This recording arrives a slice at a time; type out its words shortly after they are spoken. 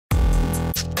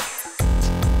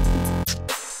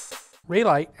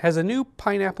ReyLight has a new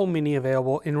Pineapple Mini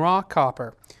available in raw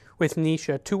copper with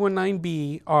Nichia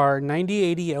 219B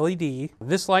R9080 LED.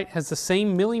 This light has the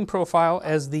same milling profile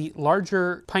as the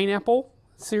larger Pineapple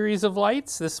series of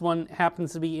lights. This one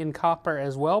happens to be in copper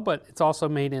as well, but it's also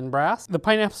made in brass. The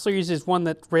Pineapple series is one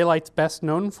that ReyLight's best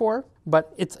known for,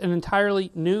 but it's an entirely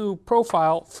new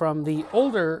profile from the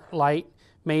older light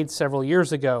made several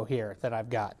years ago here that I've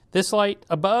got. This light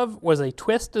above was a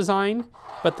twist design,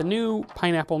 but the new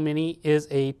Pineapple Mini is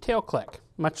a tail click,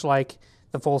 much like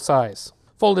the full size.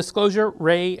 Full disclosure,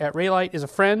 Ray at ReyLight is a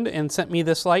friend and sent me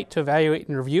this light to evaluate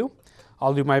and review.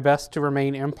 I'll do my best to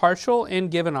remain impartial and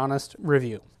give an honest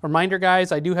review. Reminder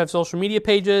guys, I do have social media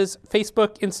pages.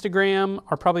 Facebook, Instagram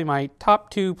are probably my top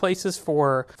two places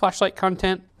for flashlight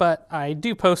content, but I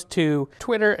do post to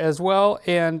Twitter as well,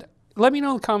 and let me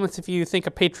know in the comments if you think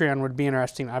a Patreon would be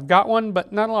interesting. I've got one,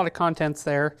 but not a lot of content's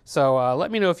there, so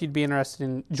let me know if you'd be interested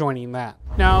in joining that.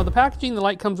 Now, the packaging the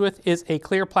light comes with is a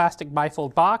clear plastic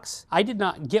bifold box. I did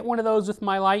not get one of those with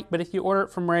my light, but if you order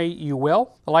it from Ray, you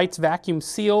will. The light's vacuum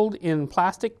sealed in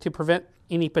plastic to prevent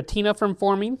any patina from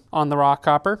forming on the raw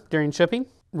copper during shipping.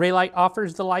 ReyLight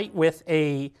offers the light with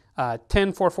a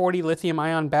 10440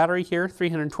 lithium-ion battery here,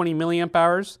 320 milliamp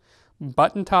hours,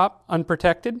 button top,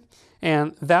 unprotected.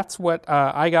 And that's what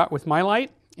I got with my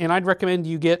light. And I'd recommend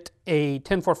you get a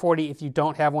 10440 if you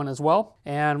don't have one as well.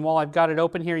 And while I've got it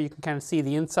open here, you can kind of see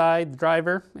the inside, the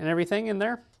driver, and everything in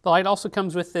there. The light also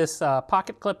comes with this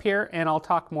pocket clip here, and I'll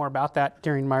talk more about that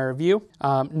during my review.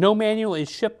 No manual is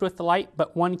shipped with the light,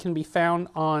 but one can be found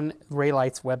on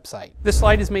ReyLight's website. This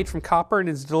light is made from copper and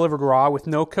is delivered raw with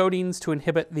no coatings to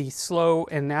inhibit the slow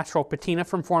and natural patina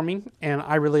from forming, and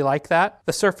I really like that.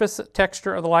 The surface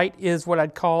texture of the light is what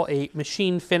I'd call a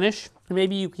machine finish.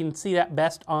 Maybe you can see that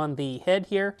best on the head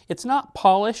here. It's not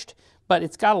polished, but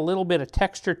it's got a little bit of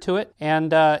texture to it,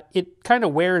 and it kind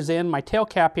of wears in. My tail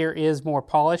cap here is more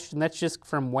polished, and that's just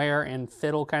from wear and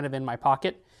fiddle kind of in my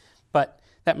pocket. But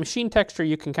that machine texture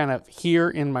you can kind of hear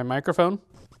in my microphone.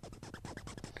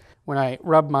 When I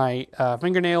rub my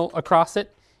fingernail across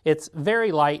it, it's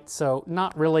very light, so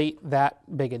not really that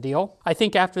big a deal. I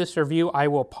think after this review, I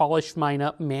will polish mine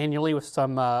up manually with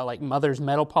some like Mother's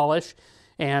Metal polish,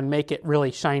 and make it really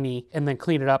shiny, and then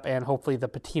clean it up, and hopefully the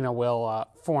patina will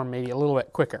form maybe a little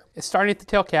bit quicker. Starting at the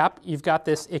tail cap, you've got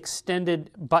this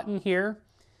extended button here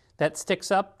that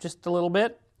sticks up just a little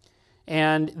bit,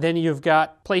 and then you've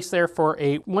got place there for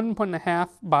a 1.5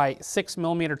 by 6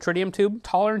 millimeter tritium tube.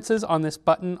 Tolerances on this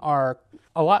button are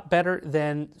a lot better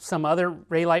than some other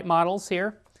ReyLight models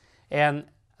here, and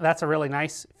that's a really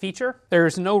nice feature.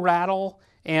 There's no rattle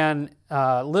and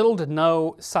little to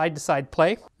no side-to-side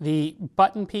play. The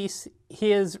button piece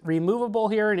is removable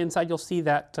here, and inside you'll see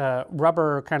that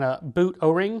rubber kind of boot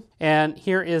O-ring. And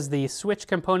here is the switch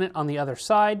component on the other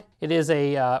side. It is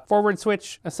a forward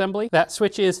switch assembly. That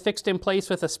switch is fixed in place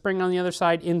with a spring on the other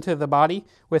side into the body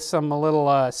with some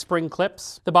little spring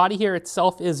clips. The body here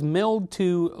itself is milled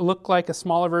to look like a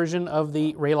smaller version of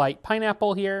the ReyLight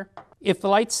Pineapple here. If the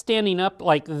light's standing up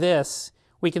like this,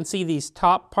 we can see these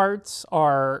top parts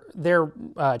they're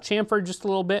chamfered just a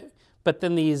little bit, but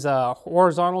then these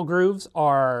horizontal grooves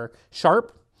are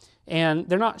sharp, and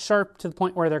they're not sharp to the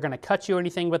point where they're going to cut you or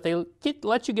anything, but they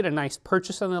let you get a nice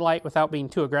purchase on the light without being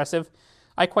too aggressive.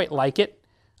 I quite like it.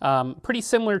 Pretty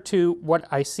similar to what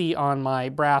I see on my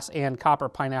brass and copper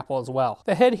Pineapple as well.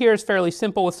 The head here is fairly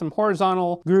simple with some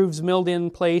horizontal grooves milled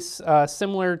in place,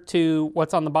 similar to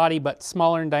what's on the body, but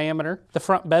smaller in diameter. The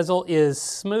front bezel is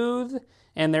smooth,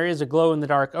 and there is a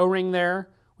glow-in-the-dark O-ring there.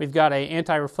 We've got an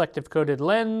anti-reflective coated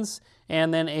lens,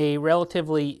 and then a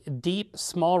relatively deep,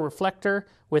 small reflector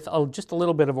with just a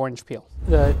little bit of orange peel.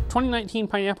 The 2019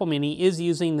 Pineapple Mini is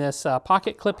using this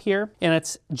pocket clip here, and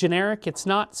it's generic. It's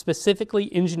not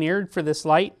specifically engineered for this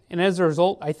light, and as a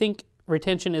result, I think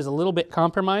retention is a little bit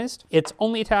compromised. It's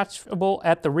only attachable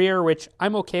at the rear, which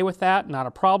I'm okay with that, not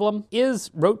a problem. Is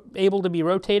able to be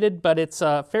rotated, but it's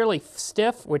fairly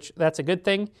stiff, which that's a good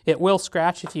thing. It will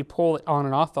scratch if you pull it on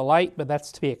and off the light, but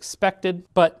that's to be expected.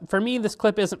 But for me, this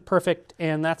clip isn't perfect,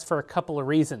 and that's for a couple of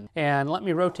reasons. And let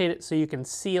me rotate it so you can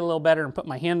see a little better and put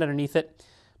my hand underneath it.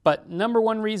 But number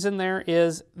one reason there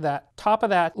is that top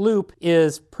of that loop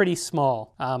is pretty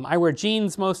small. I wear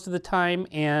jeans most of the time,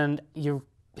 and you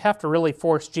have to really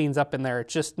force jeans up in there.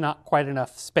 It's just not quite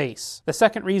enough space. The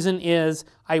second reason is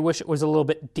I wish it was a little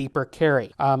bit deeper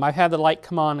carry. I've had the light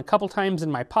come on a couple times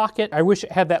in my pocket. I wish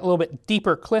it had that little bbit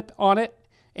deeper clip on it,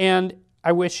 and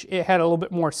I wish it had a little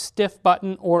bit more stiff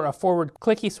button or a forward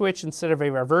clicky switch instead of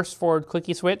a reverse forward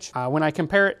clicky switch. When I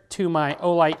compare it to my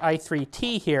Olight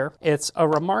i3T here, it's a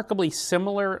remarkably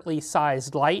similarly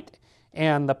sized light,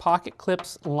 and the pocket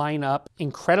clips line up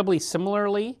incredibly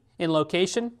similarly in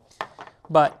location,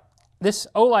 but this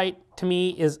Olight to me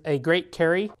is a great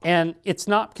carry, and it's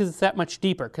not because it's that much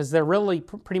deeper, because they're really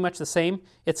pretty much the same.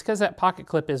 It's because that pocket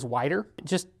clip is wider. It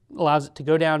just allows it to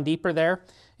go down deeper there,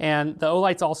 and the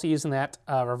Olight's also using that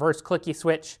reverse clicky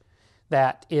switch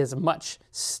that is a much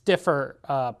stiffer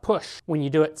push when you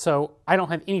do it, so I don't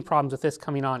have any problems with this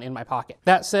coming on in my pocket.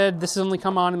 That said, this has only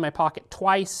come on in my pocket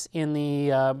twice in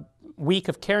the week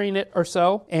of carrying it or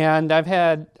so, and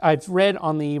I've read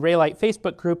on the ReyLight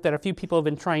Facebook group that a few people have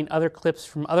been trying other clips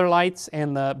from other lights,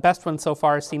 and the best one so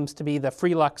far seems to be the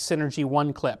Freelux Synergy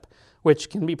 1 clip, which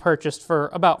can be purchased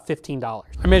for about $15.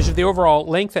 I measured the overall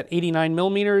length at 89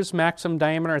 millimeters, maximum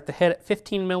diameter at the head at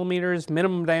 15 millimeters,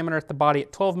 minimum diameter at the body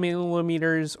at 12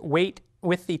 millimeters, weight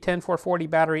with the 10440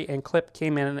 battery and clip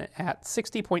came in at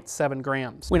 60.7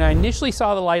 grams. When I initially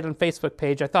saw the light on Facebook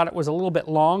page, I thought it was a little bit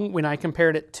long when I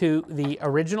compared it to the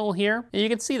original here. And you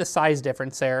can see the size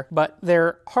difference there, but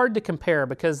they're hard to compare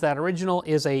because that original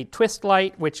is a twist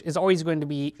light, which is always going to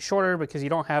be shorter because you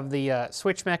don't have the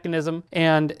switch mechanism.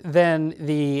 And then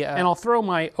and I'll throw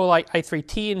my Olight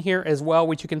i3T in here as well,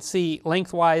 which you can see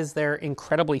lengthwise they're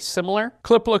incredibly similar.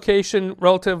 Clip location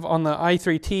relative on the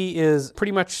i3T is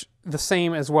pretty much the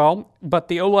same as well, but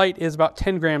the Olight is about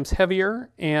 10 grams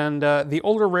heavier, and the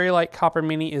older ReyLight Copper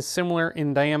Mini is similar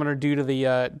in diameter due to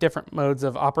the different modes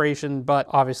of operation, but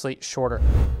obviously shorter.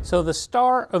 So the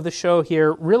star of the show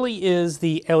here really is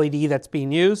the LED that's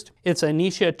being used. It's a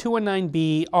Nichia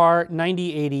 219B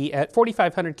R9080 at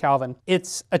 4500 Kelvin.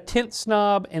 It's a tint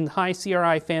snob and high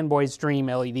CRI fanboy's dream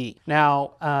LED.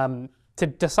 Now, to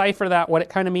decipher that, what it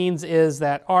kind of means is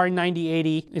that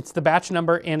R9080, it's the batch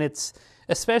number, and it's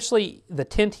especially the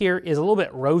tint here is a little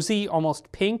bit rosy, almost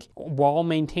pink, while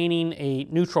maintaining a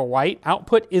neutral white.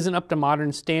 Output isn't up to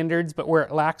modern standards, but where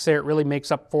it lacks there, it really makes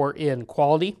up for in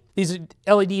quality. These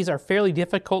LEDs are fairly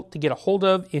difficult to get a hold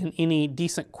of in any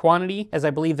decent quantity, as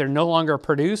I believe they're no longer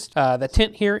produced. The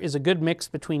tint here is a good mix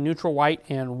between neutral white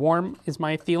and warm, is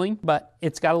my feeling, but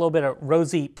it's got a little bit of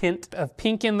rosy tint of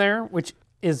pink in there, which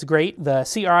is great. The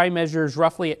CRI measures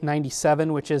roughly at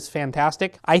 97, which is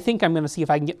fantastic. I think I'm going to see if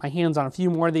I can get my hands on a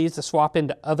few more of these to swap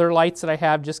into other lights that I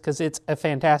have, just because it's a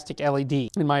fantastic LED,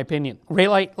 in my opinion.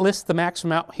 ReyLight lists the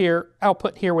maximum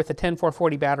output here with a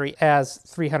 10440 battery as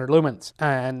 300 lumens,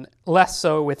 and less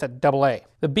so with a AA.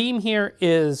 The beam here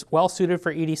is well suited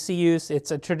for EDC use. It's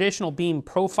a traditional beam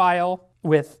profile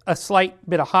with a slight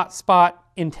bit of hot spot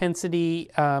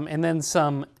intensity, and then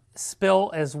some spill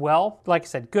as well. Like I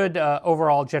said, good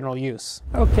overall general use.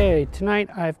 Okay, tonight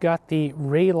I've got the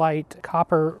ReyLight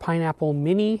Copper Pineapple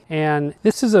Mini, and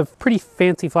this is a pretty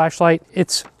fancy flashlight.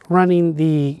 It's running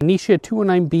the Nichia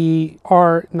 219B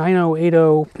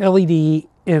R9080 LED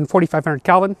in 4500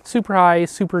 Kelvin. Super high,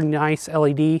 super nice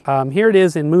LED. Here it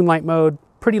is in moonlight mode,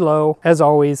 pretty low as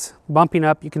always. Bumping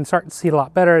up, you can start to see it a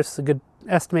lot better. It's a good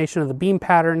estimation of the beam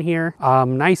pattern here.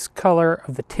 Nice color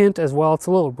of the tint as well. It's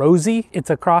a little rosy.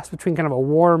 It's a cross between kind of a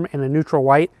warm and a neutral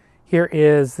white. Here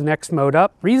is the next mode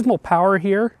up. Reasonable power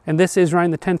here, and this is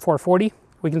running the 10440.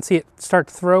 We can see it start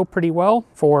to throw pretty well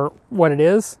for what it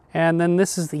is. And then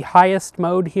this is the highest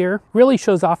mode here. Really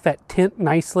shows off that tint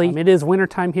nicely. It is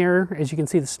wintertime here, as you can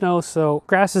see the snow, so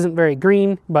grass isn't very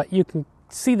green, but you can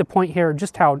see the point here,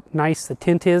 just how nice the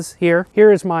tint is here.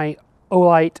 Here is my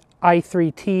Olight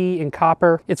i3T in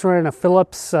copper. It's running a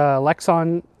Philips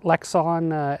Lexon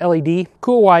LED.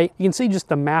 Cool white. You can see just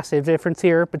the massive difference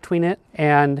here between it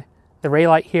and the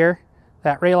ReyLight here.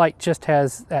 That ReyLight just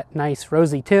has that nice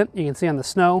rosy tint you can see on the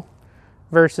snow,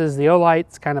 versus the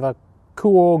Olight's kind of a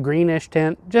cool greenish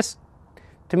tint. Just,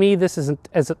 to me, this isn't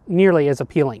nearly as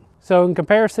appealing. So in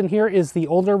comparison, here is the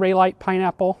older ReyLight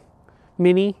Pineapple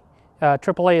Mini,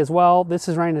 AAA as well. This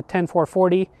is running a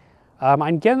 10440.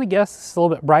 I'm gonna guess it's a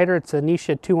little bit brighter. It's a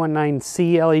Nichia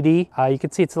 219C LED. You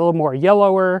can see it's a little more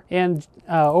yellower, and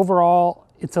overall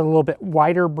it's a little bit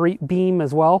wider beam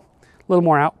as well, a little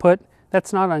more output.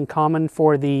 That's not uncommon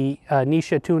for the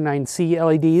Nichia 219C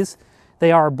LEDs.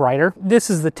 They are brighter.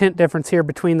 This is the tint difference here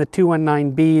between the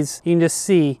 219Bs. You can just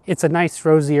see it's a nice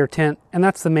rosier tint, and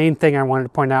that's the main thing I wanted to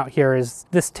point out here is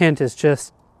this tint is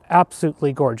just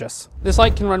absolutely gorgeous. This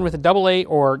light can run with a AA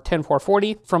or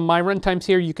 10440. From my run times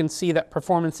here, you can see that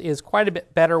performance is quite a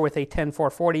bit better with a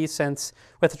 10440, since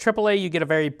with a AAA you get a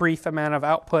very brief amount of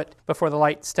output before the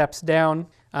light steps down.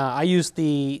 I used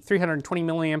the 320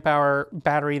 milliamp hour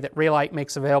battery that ReyLight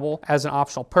makes available as an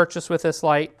optional purchase with this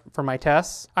light for my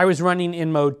tests. I was running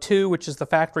in mode 2, which is the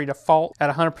factory default,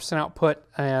 at 100% output,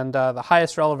 and the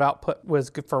highest relative output was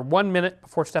good for 1 minute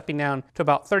before stepping down to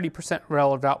about 30%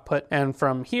 relative output, and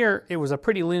from here it was a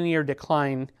pretty linear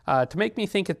decline to make me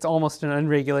think it's almost an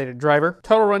unregulated driver.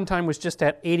 Total runtime was just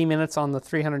at 80 minutes on the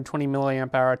 320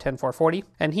 milliamp hour 10440,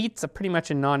 and heat's pretty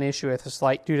much a non-issue with this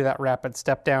light due to that rapid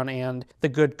step down and the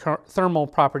good thermal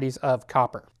properties of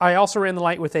copper. I also ran the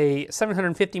light with a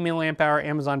 750 milliamp hour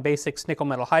Amazon Basics nickel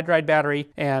metal hydride battery,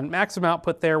 and maximum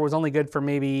output there was only good for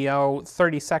maybe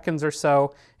 30 seconds or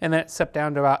so, and then it stepped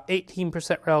down to about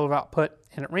 18% relative output,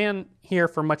 and it ran here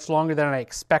for much longer than I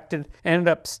expected. I ended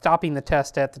up stopping the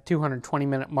test at the 220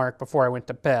 minute mark before I went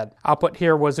to bed. Output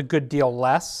here was a good deal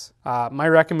less. My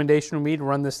recommendation would be to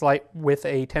run this light with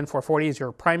a 10440 as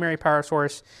your primary power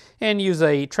source and use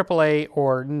a AAA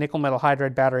or nickel metal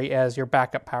hydride battery as your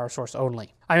backup power source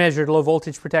only. I measured low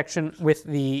voltage protection with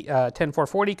the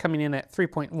 10440 coming in at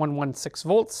 3.116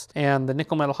 volts and the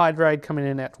nickel metal hydride coming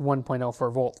in at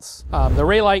 1.04 volts. The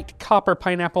ReyLight Copper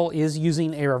Pineapple is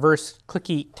using a reverse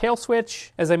clicky tail switch.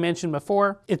 As I mentioned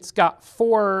before, it's got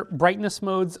 4 brightness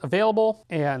modes available,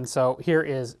 and so here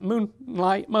is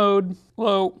moonlight mode,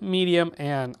 low, medium,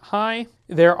 and high.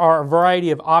 There are a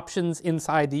variety of options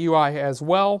inside the UI as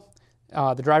well.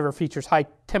 The driver features high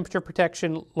temperature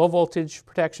protection, low voltage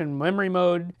protection, memory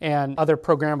mode, and other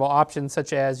programmable options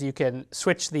such as you can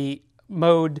switch the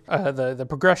mode, the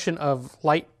progression of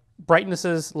light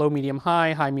brightnesses, low, medium,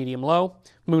 high, high, medium, low,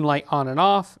 moonlight on and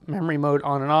off, memory mode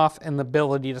on and off, and the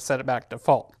ability to set it back to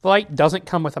default. The light doesn't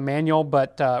come with a manual,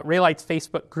 but ReyLight's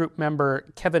Facebook group member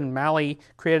Kevin Malley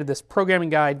created this programming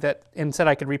guide and said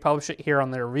I could republish it here on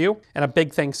the review, and a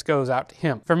big thanks goes out to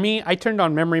him. For me, I turned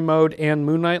on memory mode and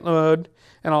moonlight mode,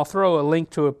 and I'll throw a link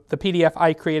to the PDF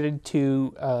I created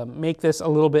to make this a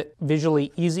little bit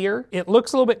visually easier. It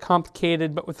looks a little bit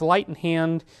complicated, but with the light in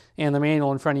hand and the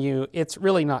manual in front of you, it's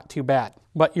really not too bad.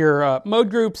 But your mode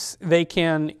groups, they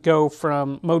can go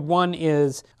from mode 1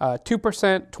 is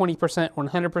 2%, 20%,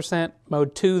 100%.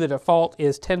 Mode 2, the default,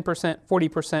 is 10%,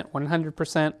 40%,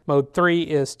 100%. Mode 3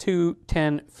 is 2,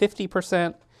 10,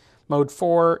 50%. Mode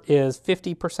 4 is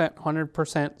 50%, 100%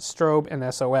 strobe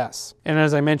and SOS. And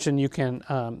as I mentioned, you can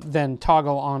then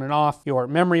toggle on and off your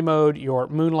memory mode, your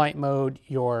moonlight mode,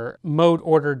 your mode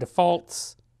order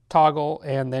defaults, toggle,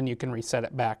 and then you can reset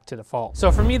it back to default. So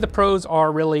for me, the pros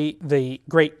are really the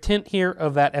great tint here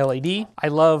of that LED. I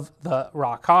love the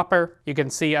raw copper. You can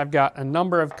see I've got a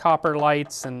number of copper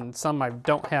lights and some I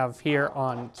don't have here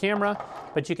on camera,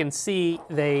 but you can see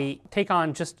they take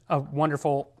on just a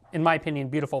wonderful, in my opinion,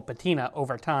 beautiful patina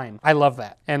over time. I love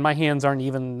that. And my hands aren't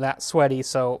even that sweaty,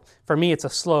 so for me it's a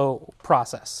slow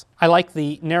process. I like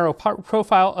the narrow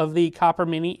profile of the Copper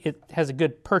Mini. It has a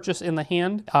good purchase in the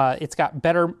hand. It's got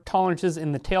better tolerances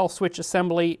in the tail switch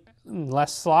assembly,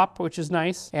 less slop, which is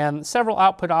nice, and several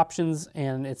output options,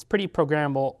 and it's pretty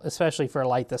programmable, especially for a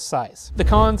light this size. The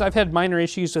cons, I've had minor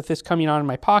issues with this coming on in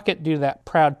my pocket due to that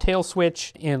proud tail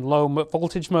switch in low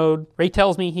voltage mode. Ray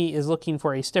tells me he is looking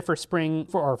for a stiffer spring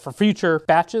for future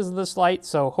batches of this light,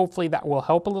 so hopefully that will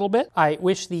help a little bit. I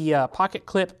wish the pocket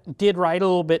clip did ride a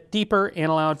little bit deeper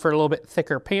and allowed for a little bit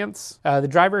thicker pants. The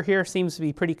driver here seems to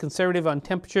be pretty conservative on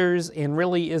temperatures and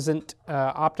really isn't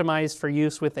optimized for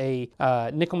use with a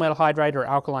nickel metal hydride or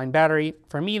alkaline battery.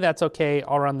 For me, that's okay.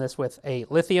 I'll run this with a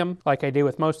lithium like I do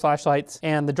with most flashlights,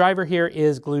 and the driver here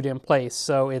is glued in place,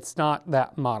 so it's not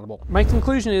that moddable. My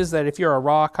conclusion is that if you're a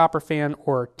raw copper fan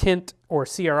or tint or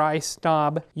CRI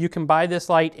snob, you can buy this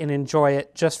light and enjoy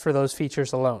it just for those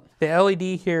features alone. The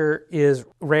LED here is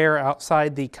rare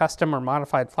outside the custom or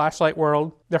modified flashlight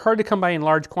world. They're hard to come by in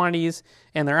large quantities,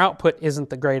 and their output isn't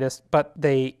the greatest, but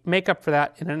they make up for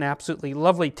that in an absolutely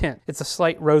lovely tint. It's a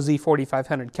slight rosy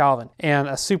 4500 Kelvin and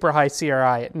a super high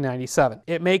CRI at 97.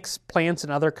 It makes plants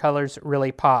and other colors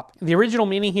really pop. The original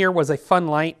Mini here was a fun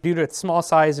light due to its small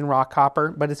size and raw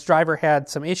copper, but its driver had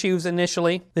some issues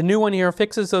initially. The new one here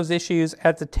fixes those issues,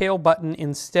 adds a tail button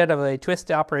instead of a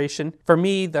twist operation. For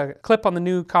me, the clip on the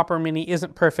new Copper Mini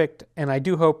isn't perfect, and I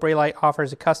do hope ReyLight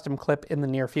offers a custom clip in the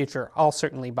near future. I'll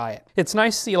certainly buy it. It's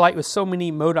nice to see a light with so many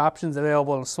mode options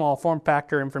available in a small form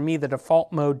factor, and for me, the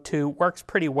default mode 2 works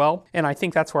pretty well, and I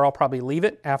think that's where I'll probably leave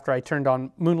it after I turned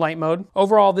on moonlight mode.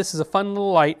 Overall, this is a fun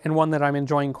little light and one that I'm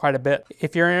enjoying quite a bit.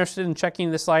 If you're interested in checking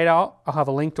this light out, I'll have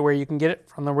a link to where you can get it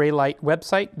from the ReyLight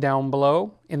website down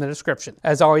below in the description.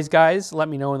 As always, guys, let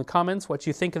me know in the comments what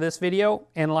you think of this video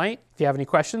and light. If you have any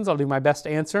questions, I'll do my best to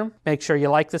answer them. Make sure you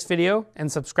like this video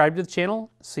and subscribe to the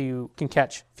channel so you can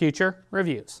catch future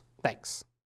reviews. Thanks.